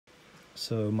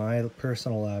So my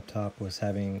personal laptop was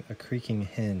having a creaking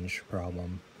hinge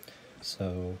problem.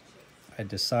 So I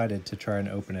decided to try and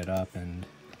open it up and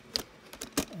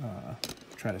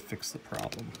try to fix the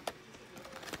problem.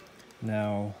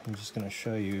 Now I'm just going to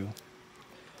show you.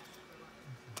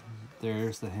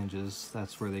 There's the hinges.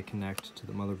 That's where they connect to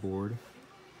the motherboard.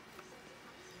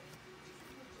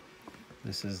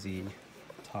 This is the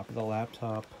top of the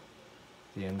laptop,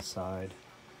 the inside,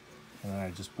 and then I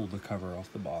just pulled the cover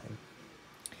off the bottom.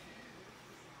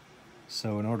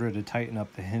 So in order to tighten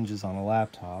up the hinges on a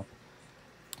laptop,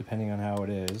 depending on how it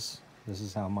is, this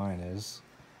is how mine is,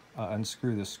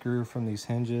 unscrew the screw from these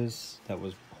hinges that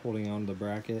was holding on to the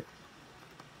bracket,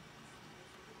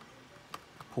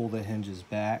 pull the hinges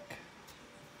back.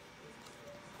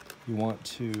 You want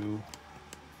to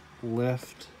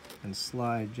lift and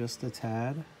slide just a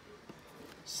tad,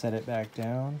 set it back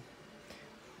down.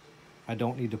 I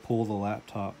don't need to pull the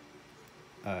laptop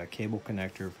cable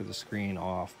connector for the screen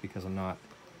off because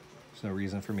there's no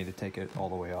reason for me to take it all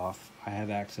the way off. I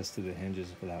have access to the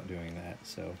hinges without doing that.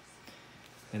 So,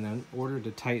 and in order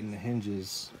to tighten the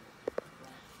hinges,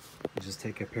 you just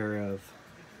take a pair of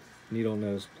needle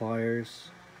nose pliers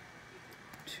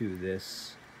to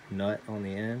this nut on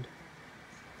the end,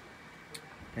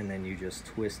 and then you just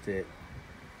twist it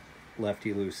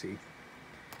lefty-loosey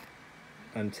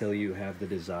until you have the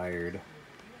desired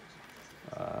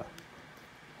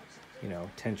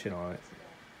tension on it.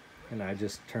 And I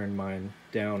just turned mine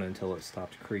down until it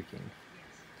stopped creaking,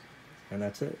 and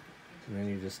that's it. And then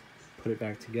you just put it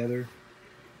back together.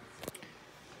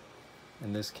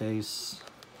 In this case,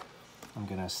 I'm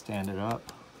gonna stand it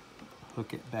up,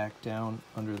 hook it back down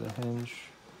under the hinge,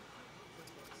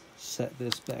 set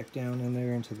this back down in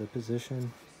there into the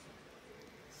position,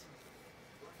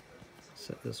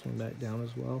 set this one back down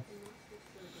as well.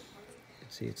 You can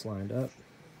see it's lined up.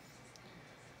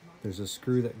 There's a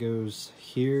screw that goes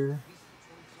here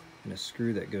and a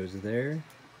screw that goes there.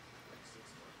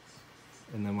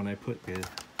 And then when I put the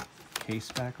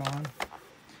case back on,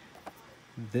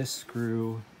 this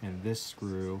screw and this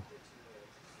screw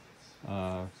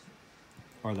are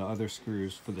the other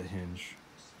screws for the hinge.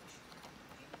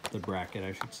 The bracket,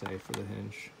 I should say, for the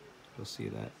hinge. You'll see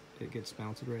that it gets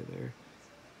mounted right there.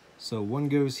 So one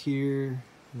goes here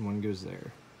and one goes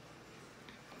there.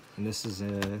 And this is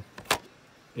a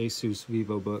Asus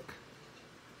VivoBook,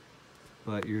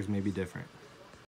 but yours may be different.